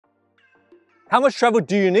How much travel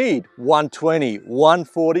do you need? 120,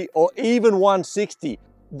 140, or even 160?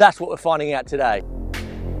 That's what we're finding out today.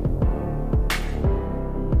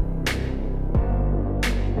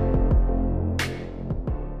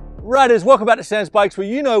 Riders, welcome back to Sam's Bikes, where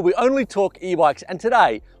you know we only talk e-bikes, and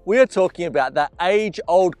today we are talking about that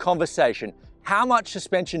age-old conversation. How much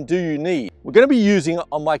suspension do you need? We're going to be using it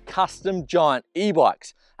on my custom Giant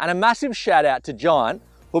e-bikes, and a massive shout out to Giant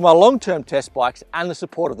for my long-term test bikes and the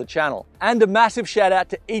support of the channel. And a massive shout out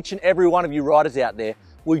to each and every one of you riders out there.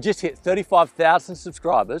 We just hit 35,000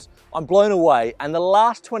 subscribers. I'm blown away, and the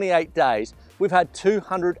last 28 days we've had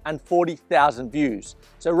 240,000 views.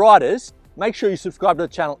 So riders, make sure you subscribe to the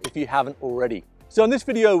channel if you haven't already. So in this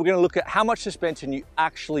video, we're going to look at how much suspension you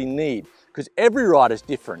actually need, because every rider is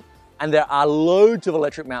different and there are loads of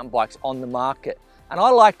electric mountain bikes on the market. And I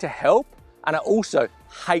like to help, and I also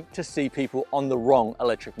hate to see people on the wrong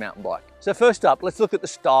electric mountain bike. So first up, let's look at the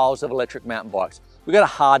styles of electric mountain bikes. We've got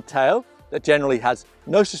a hardtail that generally has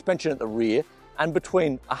no suspension at the rear and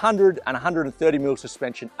between 100 and 130 mil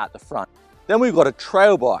suspension at the front. Then we've got a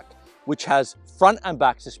trail bike, which has front and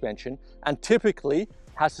back suspension and typically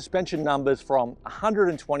has suspension numbers from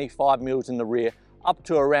 125 mils in the rear up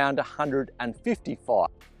to around 155.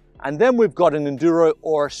 And then we've got an enduro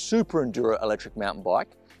or a super enduro electric mountain bike,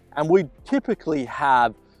 and we typically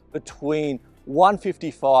have between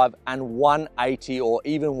 155 and 180 or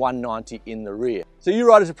even 190 in the rear. So you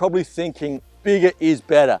riders are probably thinking bigger is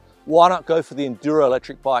better. Why not go for the enduro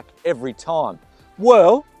electric bike every time?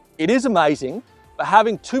 Well, it is amazing, but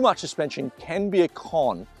having too much suspension can be a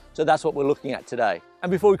con, so that's what we're looking at today.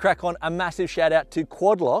 And before we crack on, a massive shout out to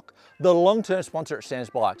Quadlock, the long-term sponsor at Sam's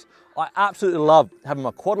Bikes. I absolutely love having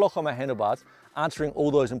my Quadlock on my handlebars, answering all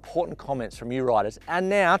those important comments from you riders. And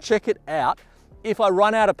now check it out. If I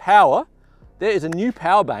run out of power, there is a new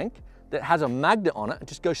power bank that has a magnet on it and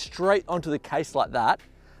just goes straight onto the case like that.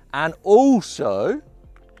 And also,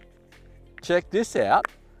 check this out,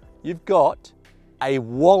 you've got a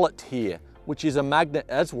wallet here, which is a magnet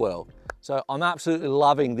as well. So I'm absolutely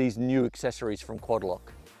loving these new accessories from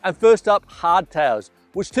Quadlock. And first up, hardtails,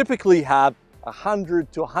 which typically have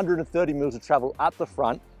 100 to 130 mils of travel at the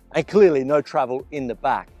front and clearly no travel in the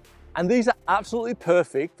back. And these are absolutely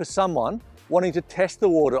perfect for someone wanting to test the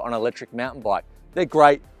water on an electric mountain bike. They're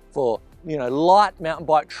great for, light mountain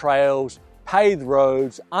bike trails, paved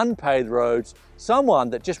roads, unpaved roads, someone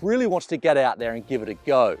that just really wants to get out there and give it a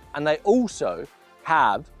go. And they also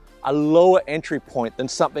have a lower entry point than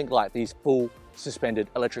something like these full suspended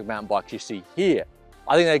electric mountain bikes you see here.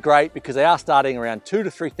 I think they're great because they are starting around 2,000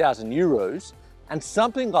 to 3,000 euros, and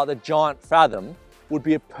something like the Giant Fathom would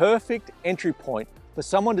be a perfect entry point for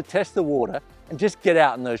someone to test the water and just get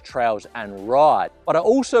out on those trails and ride. But I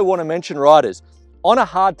also want to mention, riders, on a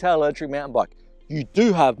hardtail electric mountain bike, you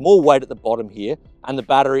do have more weight at the bottom here and the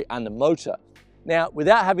battery and the motor. Now,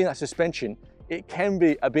 without having that suspension, it can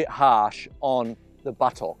be a bit harsh on the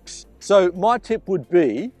buttocks. So my tip would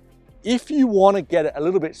be, if you want to get it a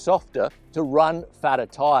little bit softer, to run fatter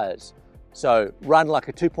tires. So run like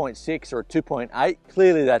a 2.6 or a 2.8.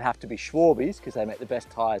 Clearly they'd have to be Schwalbe's because they make the best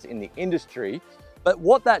tires in the industry. But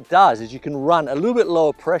what that does is you can run a little bit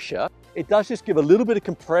lower pressure. It does just give a little bit of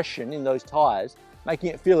compression in those tires,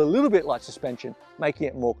 making it feel a little bit like suspension, making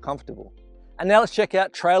it more comfortable. And now let's check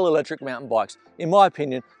out trail electric mountain bikes. In my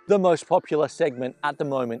opinion, the most popular segment at the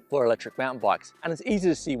moment for electric mountain bikes. And it's easy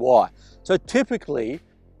to see why. So typically,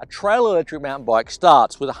 a trail electric mountain bike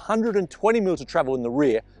starts with 120 mils of travel in the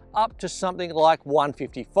rear up to something like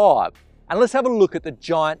 155. And let's have a look at the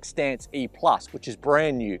Giant Stance E+, which is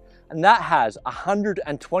brand new. And that has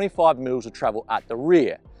 125 mils of travel at the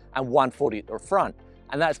rear and 140 at the front.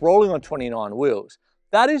 And that's rolling on 29 wheels.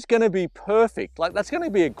 That is going to be perfect. That's going to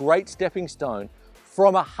be a great stepping stone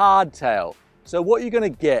from a hardtail. So what you're going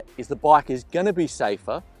to get is the bike is going to be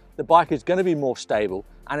safer, the bike is going to be more stable,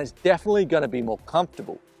 and it's definitely going to be more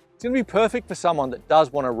comfortable. It's going to be perfect for someone that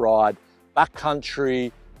does want to ride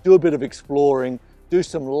backcountry, do a bit of exploring, do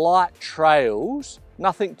some light trails,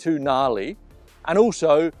 nothing too gnarly, and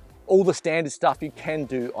also all the standard stuff you can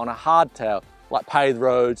do on a hardtail, like paved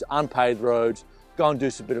roads, unpaved roads, go and do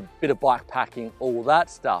some bit of bike packing, all that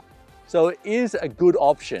stuff. So it is a good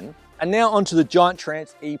option. And now onto the Giant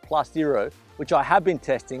Trance E+ Zero, which I have been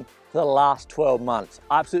testing for the last 12 months.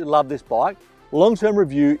 I absolutely love this bike. Long-term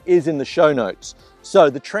review is in the show notes. So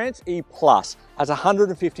the Trance E+ has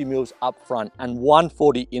 150 mils up front and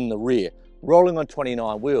 140 in the rear, rolling on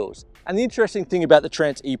 29 wheels. And the interesting thing about the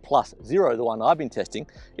Trance E+ Zero, the one I've been testing,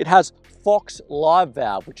 it has Fox Live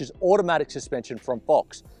Valve, which is automatic suspension from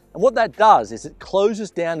Fox. And what that does is it closes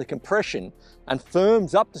down the compression and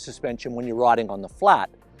firms up the suspension when you're riding on the flat.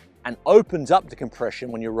 and opens up the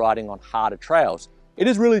compression when you're riding on harder trails. It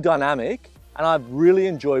is really dynamic, and I've really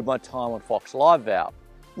enjoyed my time on Fox Live Valve.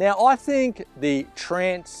 Now, I think the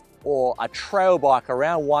Trance or a trail bike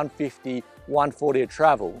around 150, 140 of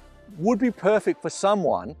travel would be perfect for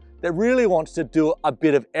someone that really wants to do a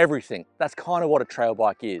bit of everything. That's kind of what a trail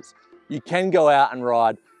bike is. You can go out and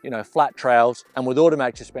ride, flat trails, and with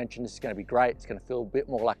automatic suspension, this is going to be great. It's going to feel a bit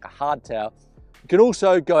more like a hardtail. You can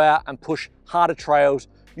also go out and push harder trails.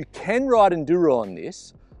 You can ride enduro on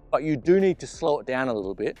this, but you do need to slow it down a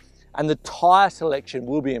little bit, and the tire selection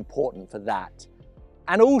will be important for that.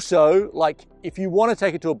 And also, like, if you want to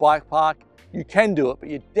take it to a bike park, you can do it, but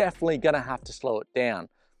you're definitely going to have to slow it down.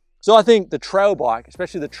 So I think the trail bike,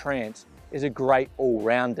 especially the Trance, is a great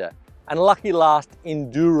all-rounder. And lucky last,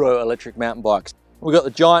 enduro electric mountain bikes. We've got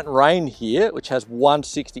the Giant Rain here, which has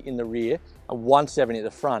 160 in the rear and 170 at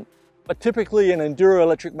the front. But typically an enduro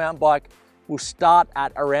electric mountain bike will start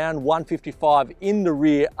at around 155 in the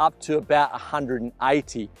rear up to about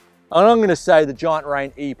 180. And I'm going to say the Giant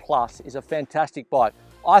Rain E Plus is a fantastic bike.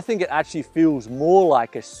 I think it actually feels more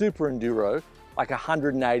like a super enduro, like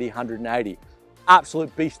 180, 180.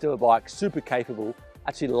 Absolute beast of a bike, super capable,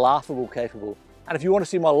 actually laughable capable. And if you want to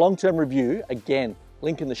see my long-term review, again,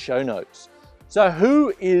 link in the show notes. So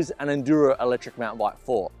who is an enduro electric mountain bike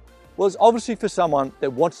for? Well, it's obviously for someone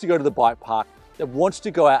that wants to go to the bike park, that wants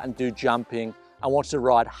to go out and do jumping and wants to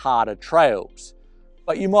ride harder trails.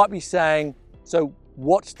 But you might be saying, so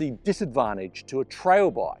what's the disadvantage to a trail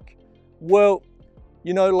bike? Well,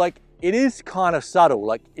 it is kind of subtle.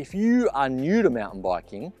 Like, if you are new to mountain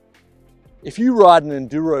biking, if you ride an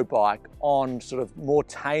enduro bike on sort of more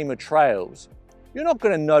tamer trails, you're not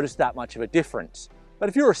going to notice that much of a difference. But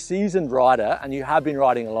if you're a seasoned rider and you have been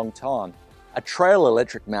riding a long time, a trail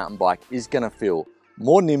electric mountain bike is going to feel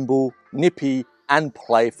more nimble, nippy, and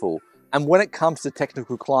playful. And when it comes to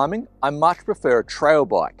technical climbing, I much prefer a trail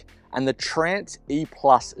bike. And the Trance E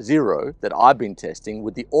Plus Zero that I've been testing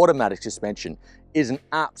with the automatic suspension is an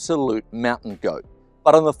absolute mountain goat.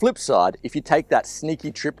 But on the flip side, if you take that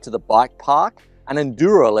sneaky trip to the bike park, an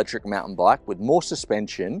enduro electric mountain bike with more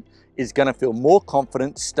suspension is going to feel more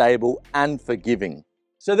confident, stable, and forgiving.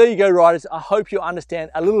 So there you go, riders. I hope you understand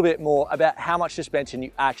a little bit more about how much suspension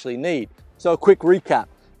you actually need. So a quick recap.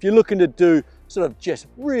 If you're looking to do sort of just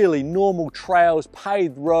really normal trails,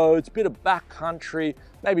 paved roads, bit of backcountry,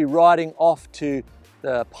 maybe riding off to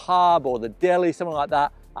the pub or the deli, something like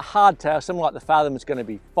that, a hardtail, something like the Fathom is going to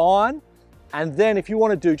be fine. And then if you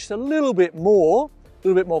want to do just a little bit more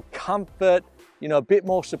comfort, a bit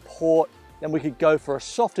more support, then we could go for a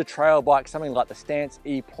softer trail bike, something like the Trance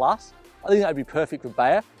E Plus. I think that would be perfect for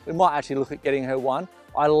Bea. We might actually look at getting her one.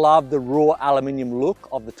 I love the raw aluminium look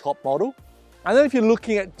of the top model. And then if you're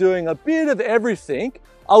looking at doing a bit of everything,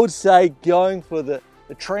 I would say going for the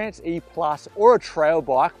Trance E Plus or a trail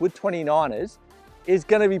bike with 29ers is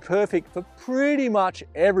going to be perfect for pretty much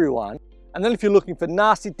everyone. And then if you're looking for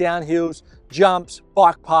nasty downhills, jumps,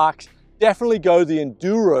 bike parks, definitely go the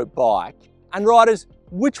enduro bike. And riders,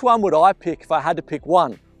 which one would I pick if I had to pick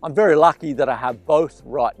one? I'm very lucky that I have both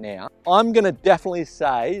right now. I'm going to definitely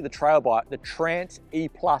say the trail bike, the Trance E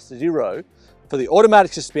Plus Zero, for the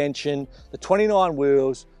automatic suspension, the 29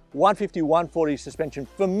 wheels, 150, 140 suspension,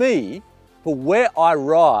 for me, for where I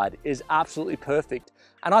ride, is absolutely perfect.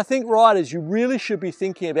 And I think riders, you really should be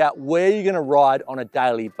thinking about where you're going to ride on a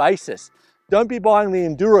daily basis. Don't be buying the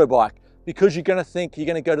enduro bike because you're going to think you're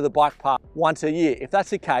going to go to the bike park once a year. If that's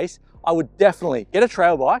the case, I would definitely get a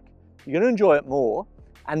trail bike. You're going to enjoy it more.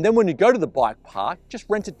 And then when you go to the bike park, just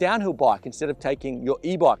rent a downhill bike instead of taking your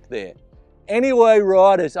e-bike there. Anyway,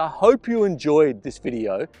 riders, I hope you enjoyed this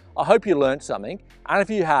video. I hope you learned something. And if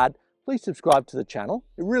you had, please subscribe to the channel.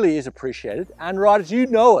 It really is appreciated. And riders, you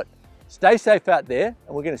know it. Stay safe out there,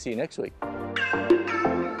 and we're going to see you next week.